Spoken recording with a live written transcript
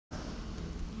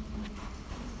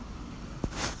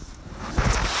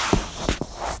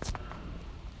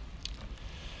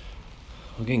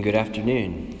Again, good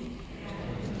afternoon.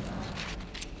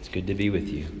 It's good to be with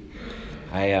you.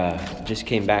 I just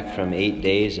came back from 8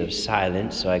 days of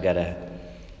silence, so I got to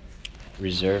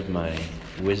reserve my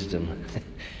wisdom.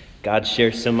 God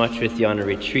shares so much with you on a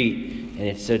retreat, and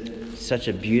it's such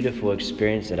a beautiful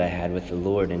experience that I had with the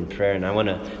Lord in prayer. And I want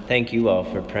to thank you all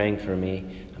for praying for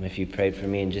me. If you prayed for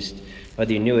me, and just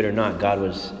whether you knew it or not, God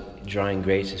was drawing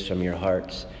graces from your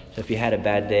hearts. So if you had a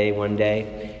bad day one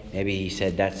day, maybe he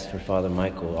said, that's for Father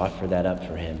Michael. Offer that up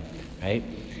for him, right?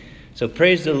 So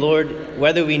praise the Lord.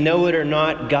 Whether we know it or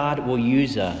not, God will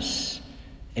use us.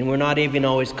 And we're not even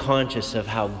always conscious of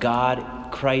how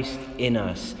God, Christ in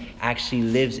us, actually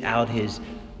lives out his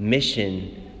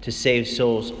mission to save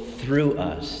souls through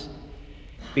us.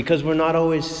 Because we're not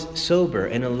always sober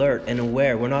and alert and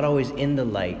aware. We're not always in the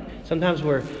light. Sometimes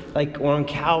we're on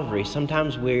Calvary.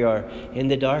 Sometimes we are in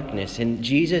the darkness. And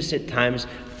Jesus at times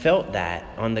felt that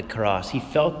on the cross. He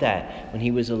felt that when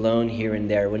he was alone here and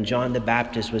there. When John the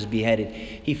Baptist was beheaded,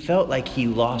 he felt like he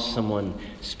lost someone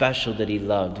special that he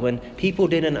loved. When people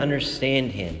didn't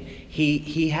understand him,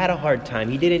 he had a hard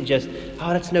time. He didn't just,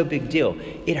 that's no big deal.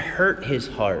 It hurt his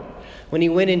heart. When he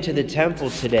went into the temple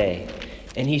today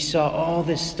and he saw all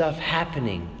this stuff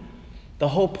happening, the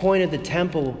whole point of the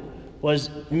temple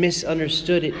was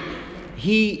misunderstood.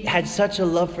 He had such a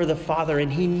love for the Father,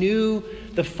 and he knew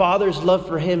the Father's love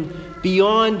for him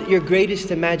beyond your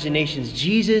greatest imaginations.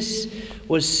 Jesus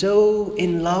was so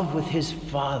in love with his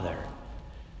Father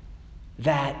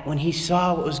that when he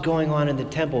saw what was going on in the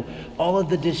temple, all of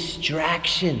the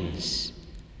distractions,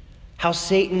 how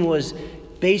Satan was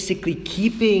basically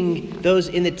keeping those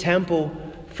in the temple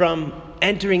from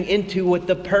entering into what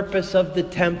the purpose of the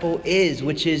temple is,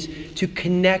 which is to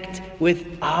connect with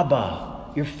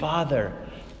Abba, your Father,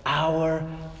 our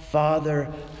Father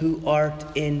who art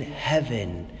in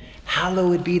heaven.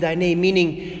 Hallowed be thy name,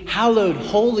 meaning hallowed,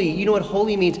 holy. You know what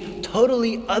holy means?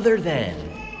 Totally other than.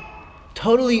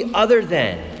 Totally other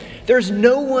than. There's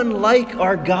no one like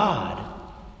our God.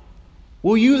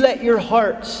 Will you let your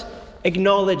hearts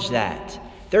acknowledge that?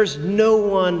 There's no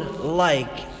one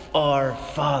like our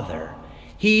Father.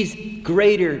 He's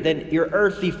greater than your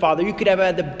earthly father. You could have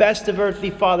had the best of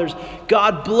earthly fathers.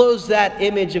 God blows that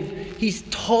image of, he's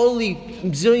totally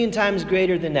zillion times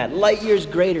greater than that. Light years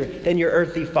greater than your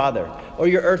earthly father or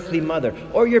your earthly mother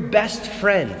or your best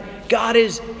friend. God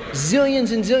is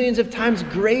zillions and zillions of times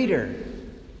greater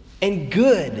and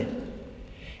good.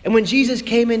 And when Jesus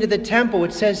came into the temple,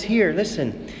 it says here,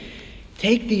 listen,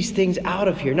 take these things out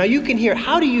of here. Now you can hear,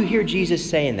 how do you hear Jesus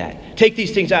saying that? Take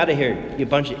these things out of here, you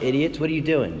bunch of idiots. What are you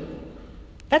doing?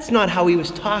 That's not how he was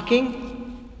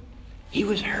talking. He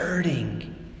was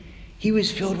hurting. He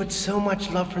was filled with so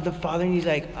much love for the Father. And he's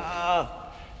like,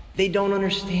 they don't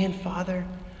understand, Father.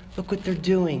 Look what they're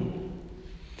doing.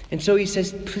 And so he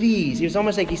says, please. He was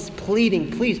almost like he's pleading,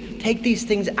 please take these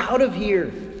things out of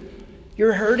here.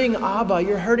 You're hurting Abba.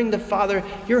 You're hurting the Father.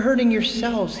 You're hurting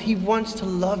yourselves. He wants to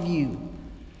love you.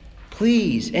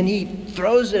 Please. And he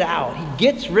throws it out. He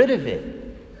gets rid of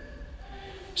it.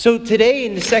 So today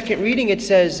in the second reading it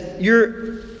says,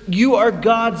 you are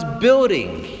God's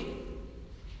building.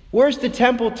 Where's the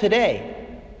temple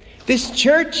today? This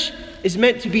church is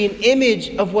meant to be an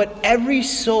image of what every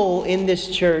soul in this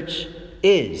church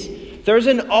is. There's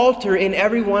an altar in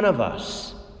every one of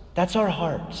us. That's our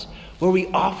hearts, where we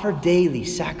offer daily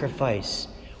sacrifice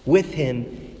with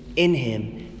him, in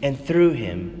him, and through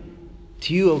him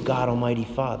to you, O God, Almighty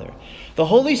Father. The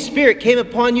Holy Spirit came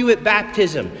upon you at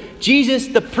baptism. Jesus,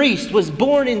 the priest, was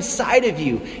born inside of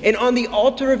you. And on the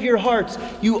altar of your hearts,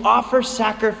 you offer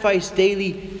sacrifice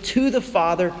daily to the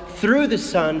Father through the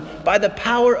Son by the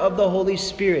power of the Holy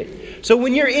Spirit. So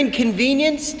when you're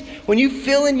inconvenienced, when you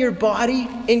feel in your body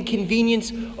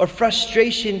inconvenience or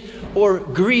frustration or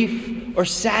grief or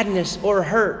sadness or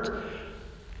hurt,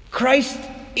 Christ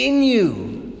in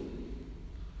you.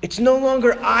 It's no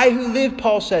longer I who live,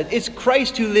 Paul said. It's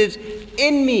Christ who lives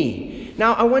in me.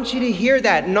 Now, I want you to hear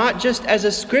that, not just as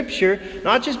a scripture,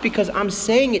 not just because I'm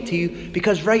saying it to you,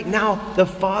 because right now the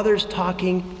Father's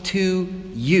talking to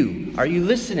you. Are you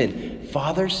listening?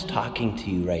 Father's talking to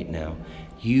you right now.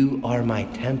 You are my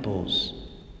temples.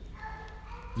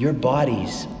 Your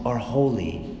bodies are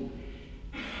holy.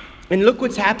 And look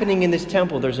what's happening in this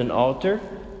temple. There's an altar.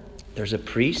 There's a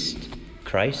priest,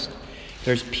 Christ.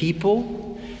 There's people.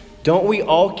 Don't we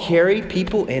all carry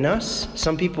people in us?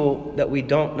 Some people that we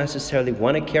don't necessarily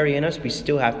want to carry in us, we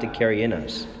still have to carry in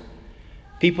us.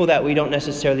 People that we don't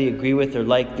necessarily agree with or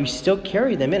like, we still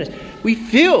carry them in us. We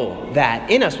feel that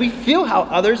in us. We feel how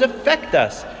others affect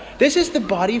us. This is the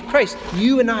body of Christ.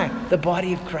 You and I, the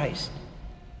body of Christ.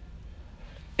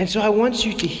 And so I want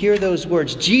you to hear those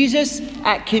words. Jesus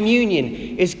at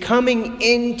communion is coming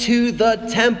into the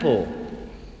temple.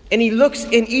 And he looks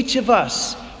in each of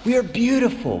us. We are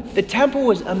beautiful. The temple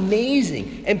was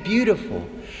amazing and beautiful.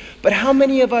 But how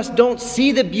many of us don't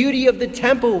see the beauty of the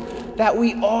temple that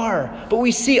we are? But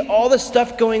we see all the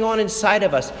stuff going on inside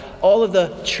of us. All of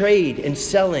the trade and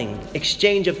selling,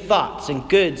 exchange of thoughts and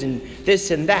goods and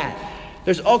this and that.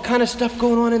 There's all kind of stuff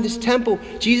going on in this temple.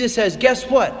 Jesus says, guess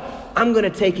what? I'm going to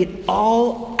take it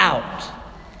all out.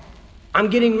 I'm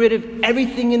getting rid of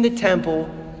everything in the temple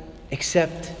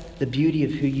except the beauty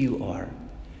of who you are.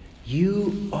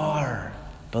 You are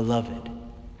beloved.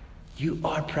 You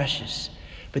are precious.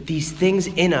 But these things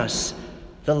in us,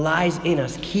 the lies in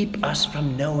us, keep us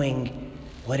from knowing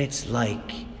what it's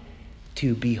like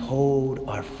to behold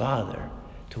our Father,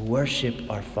 to worship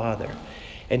our Father.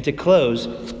 And to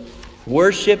close,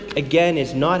 worship, again,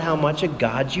 is not how much of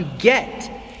God you get.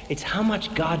 It's how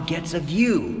much God gets of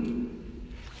you.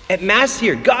 At Mass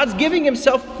here, God's giving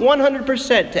himself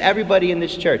 100% to everybody in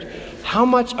this church. How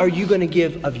much are you going to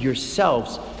give of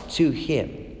yourselves to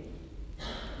him?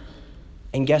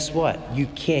 And guess what? You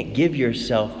can't give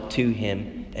yourself to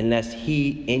him unless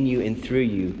he in you and through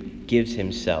you gives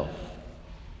himself.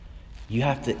 You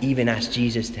have to even ask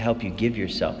Jesus to help you give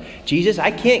yourself. Jesus,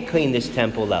 I can't clean this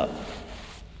temple out.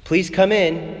 Please come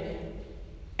in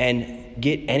and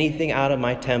get anything out of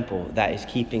my temple that is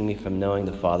keeping me from knowing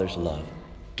the Father's love.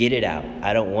 Get it out.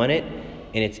 I don't want it,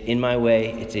 and it's in my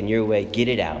way. It's in your way. Get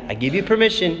it out. I give you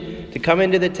permission to come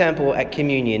into the temple at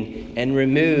communion and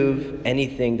remove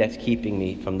anything that's keeping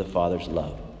me from the Father's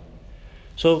love.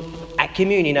 So at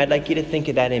communion, I'd like you to think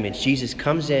of that image. Jesus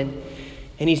comes in,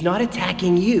 and he's not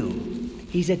attacking you.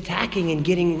 He's attacking and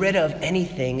getting rid of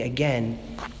anything, again,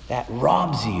 that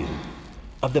robs you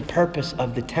of the purpose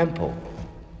of the temple,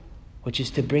 which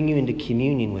is to bring you into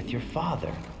communion with your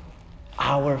Father.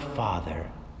 Our Father,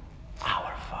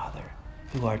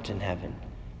 who art in heaven.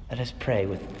 Let us pray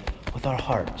with our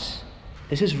hearts.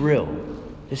 This is real.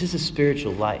 This is a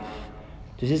spiritual life.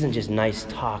 This isn't just nice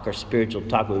talk or spiritual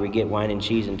talk where we get wine and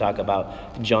cheese and talk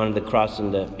about John of the cross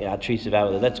and the trees of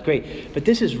Avila. That's great. But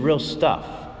this is real stuff.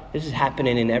 This is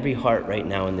happening in every heart right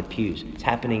now in the pews. It's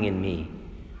happening in me.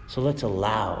 So let's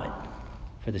allow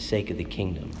it for the sake of the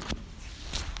kingdom.